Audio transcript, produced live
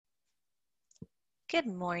Good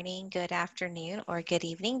morning, good afternoon, or good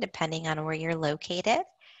evening, depending on where you're located.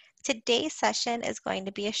 Today's session is going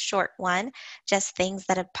to be a short one, just things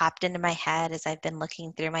that have popped into my head as I've been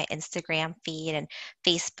looking through my Instagram feed and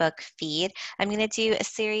Facebook feed. I'm going to do a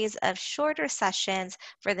series of shorter sessions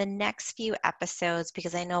for the next few episodes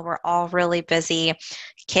because I know we're all really busy.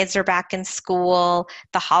 Kids are back in school,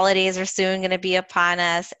 the holidays are soon going to be upon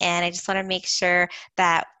us, and I just want to make sure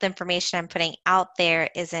that the information I'm putting out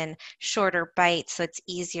there is in shorter bites so it's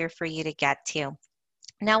easier for you to get to.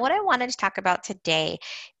 Now, what I wanted to talk about today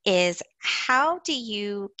is how do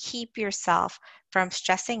you keep yourself from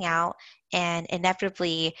stressing out and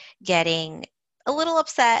inevitably getting a little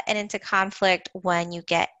upset and into conflict when you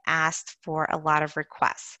get asked for a lot of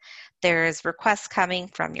requests. There's requests coming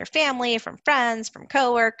from your family, from friends, from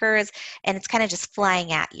coworkers, and it's kind of just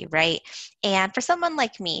flying at you, right? And for someone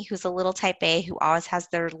like me, who's a little type A, who always has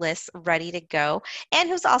their list ready to go, and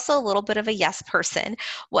who's also a little bit of a yes person,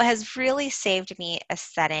 what has really saved me is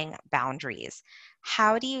setting boundaries.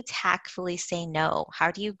 How do you tactfully say no? How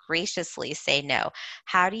do you graciously say no?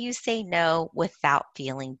 How do you say no without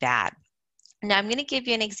feeling bad? Now, I'm going to give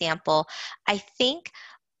you an example. I think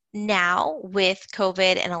now with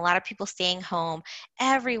COVID and a lot of people staying home,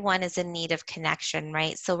 everyone is in need of connection,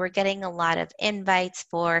 right? So we're getting a lot of invites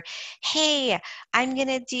for, hey, I'm going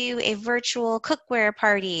to do a virtual cookware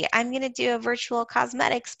party. I'm going to do a virtual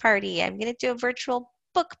cosmetics party. I'm going to do a virtual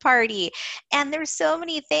book party. And there's so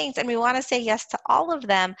many things, and we want to say yes to all of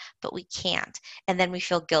them, but we can't. And then we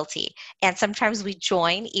feel guilty. And sometimes we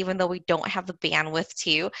join even though we don't have the bandwidth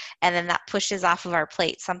to, and then that pushes off of our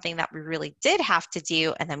plate something that we really did have to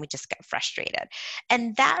do, and then we just get frustrated.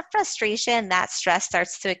 And that frustration, that stress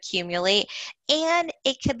starts to accumulate, and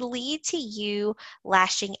it could lead to you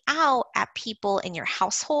lashing out at people in your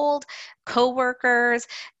household, coworkers,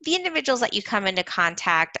 the individuals that you come into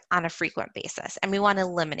contact on a frequent basis. And we want to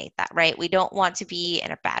eliminate that, right? We don't want to be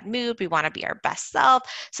in a bad mood. We want to be our best self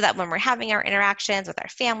so that when we're having our interactions with our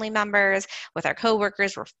family members, with our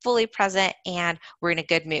coworkers, we're fully present and we're in a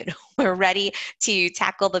good mood. We're ready to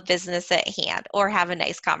tackle the business at hand or have a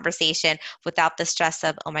nice conversation without the stress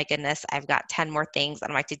of, oh my goodness, I've got 10 more things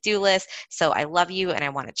on my to-do list. So I love you and I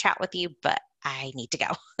want to chat with you, but I need to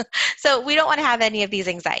go. So we don't want to have any of these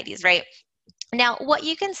anxieties, right? Now, what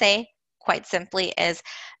you can say quite simply is,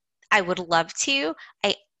 I would love to.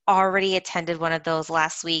 I already attended one of those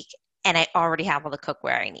last week and I already have all the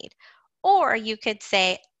cookware I need. Or you could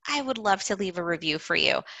say, I would love to leave a review for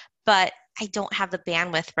you, but I don't have the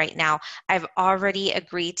bandwidth right now. I've already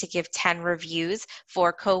agreed to give 10 reviews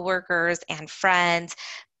for coworkers and friends.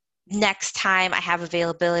 Next time I have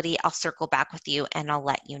availability, I'll circle back with you and I'll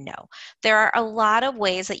let you know. There are a lot of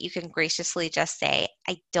ways that you can graciously just say,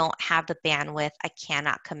 I don't have the bandwidth. I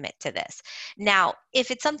cannot commit to this. Now, if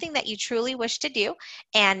it's something that you truly wish to do,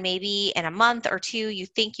 and maybe in a month or two you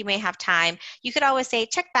think you may have time, you could always say,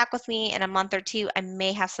 check back with me in a month or two. I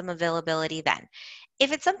may have some availability then.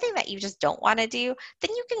 If it's something that you just don't want to do,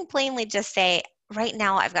 then you can plainly just say, right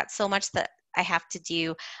now I've got so much that I have to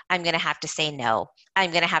do. I'm going to have to say no.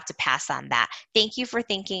 I'm going to have to pass on that. Thank you for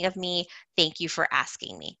thinking of me. Thank you for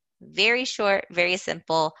asking me. Very short, very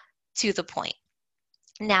simple, to the point.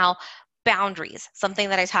 Now, boundaries, something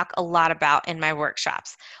that I talk a lot about in my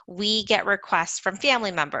workshops. We get requests from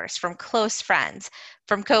family members, from close friends,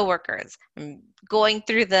 from coworkers. I'm going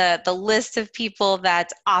through the list of people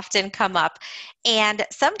that often come up. And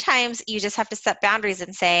sometimes you just have to set boundaries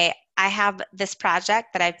and say, I have this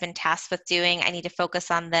project that I've been tasked with doing. I need to focus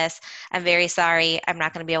on this. I'm very sorry. I'm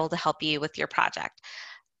not going to be able to help you with your project.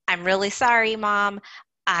 I'm really sorry, Mom.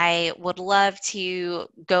 I would love to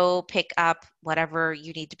go pick up whatever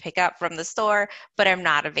you need to pick up from the store, but I'm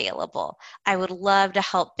not available. I would love to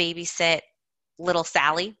help babysit little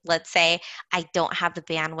Sally. Let's say I don't have the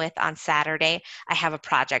bandwidth on Saturday. I have a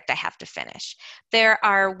project I have to finish. There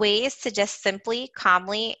are ways to just simply,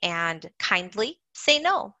 calmly, and kindly say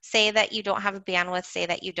no. Say that you don't have a bandwidth, say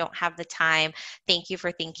that you don't have the time. Thank you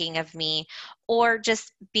for thinking of me. Or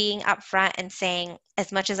just being upfront and saying,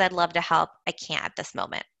 as much as I'd love to help, I can't at this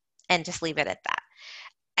moment, and just leave it at that.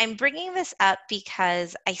 I'm bringing this up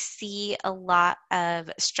because I see a lot of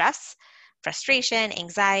stress, frustration,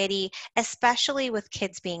 anxiety, especially with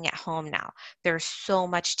kids being at home now. There's so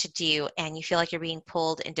much to do, and you feel like you're being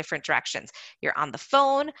pulled in different directions. You're on the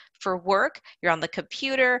phone for work, you're on the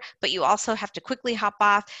computer, but you also have to quickly hop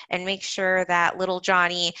off and make sure that little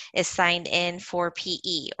Johnny is signed in for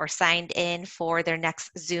PE or signed in for their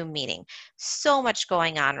next Zoom meeting. So much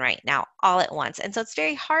going on right now, all at once. And so it's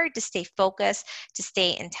very hard to stay focused, to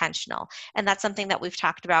stay intentional. And that's something that we've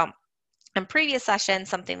talked about In previous sessions,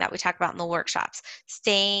 something that we talked about in the workshops,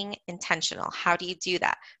 staying intentional. How do you do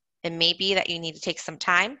that? It may be that you need to take some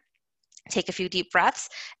time, take a few deep breaths,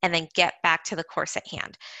 and then get back to the course at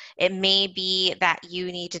hand. It may be that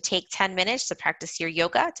you need to take 10 minutes to practice your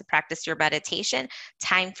yoga, to practice your meditation,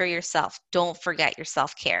 time for yourself. Don't forget your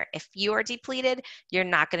self-care. If you are depleted, you're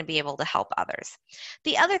not going to be able to help others.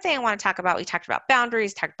 The other thing I want to talk about, we talked about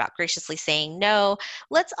boundaries, talked about graciously saying no.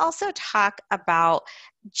 Let's also talk about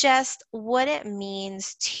just what it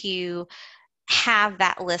means to have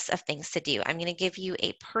that list of things to do. I'm going to give you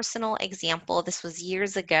a personal example. This was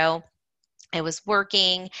years ago. I was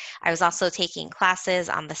working. I was also taking classes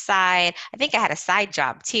on the side. I think I had a side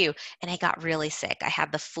job too, and I got really sick. I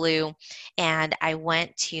had the flu, and I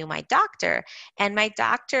went to my doctor, and my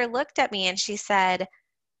doctor looked at me and she said,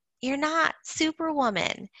 "You're not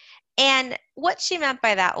Superwoman." And what she meant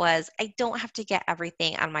by that was, I don't have to get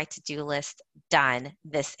everything on my to-do list done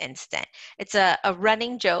this instant. It's a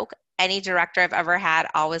running joke. Any director I've ever had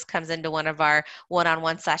always comes into one of our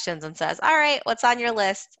one-on-one sessions and says, "All right, what's on your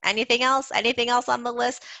list? Anything else? Anything else on the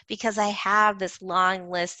list?" Because I have this long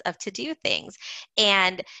list of to-do things.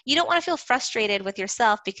 And you don't want to feel frustrated with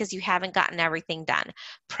yourself because you haven't gotten everything done.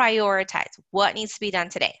 Prioritize what needs to be done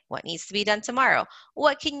today, what needs to be done tomorrow,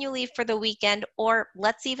 what can you leave for the weekend, or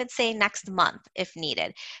let's even say next month if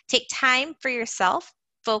needed. Take time for yourself,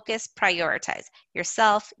 focus, prioritize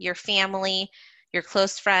yourself, your family, your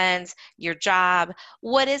close friends, your job.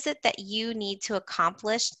 What is it that you need to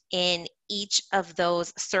accomplish in each of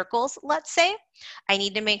those circles? Let's say I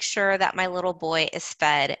need to make sure that my little boy is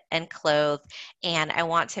fed and clothed, and I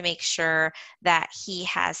want to make sure that he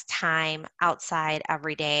has time outside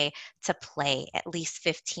every day to play at least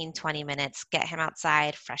 15, 20 minutes, get him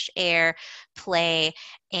outside, fresh air, play,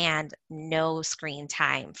 and no screen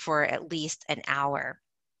time for at least an hour.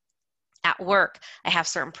 At work, I have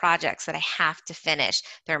certain projects that I have to finish.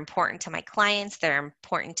 They're important to my clients, they're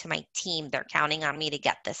important to my team. They're counting on me to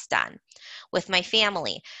get this done. With my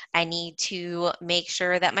family, I need to make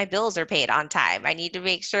sure that my bills are paid on time. I need to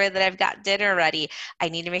make sure that I've got dinner ready. I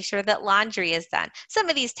need to make sure that laundry is done. Some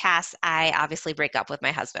of these tasks I obviously break up with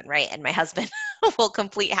my husband, right? And my husband will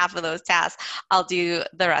complete half of those tasks. I'll do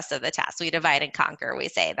the rest of the tasks. We divide and conquer, we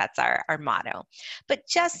say. That's our motto. But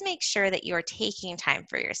just make sure that you're taking time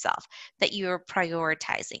for yourself, that you're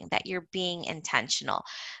prioritizing, that you're being intentional.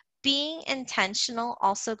 Being intentional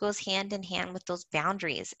also goes hand in hand with those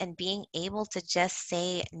boundaries and being able to just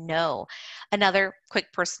say no. Another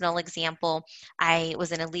quick personal example, I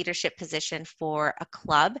was in a leadership position for a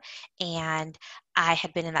club, and I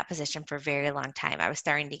had been in that position for a very long time. I was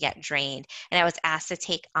starting to get drained, and I was asked to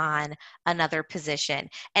take on another position.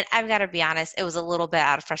 And I've got to be honest, it was a little bit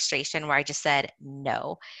out of frustration where I just said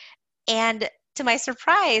no. And to my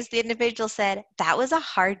surprise, the individual said, "That was a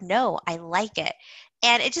hard no. I like it."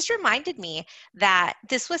 And it just reminded me that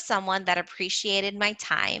this was someone that appreciated my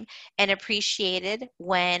time and appreciated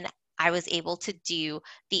when I was able to do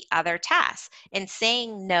the other tasks. In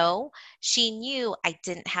saying no, she knew I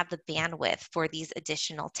didn't have the bandwidth for these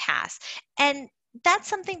additional tasks. And that's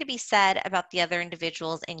something to be said about the other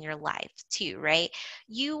individuals in your life too, right?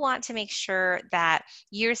 You want to make sure that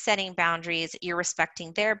you're setting boundaries, you're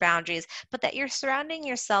respecting their boundaries, but that you're surrounding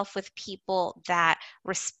yourself with people that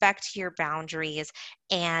respect your boundaries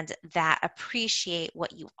and that appreciate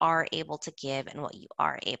what you are able to give and what you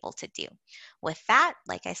are able to do. With that,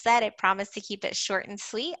 like I said, I promise to keep it short and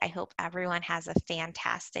sweet. I hope everyone has a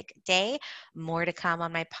fantastic day. More to come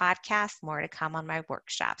on my podcast, more to come on my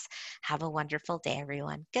workshops. Have a wonderful day,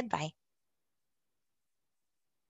 everyone. Goodbye.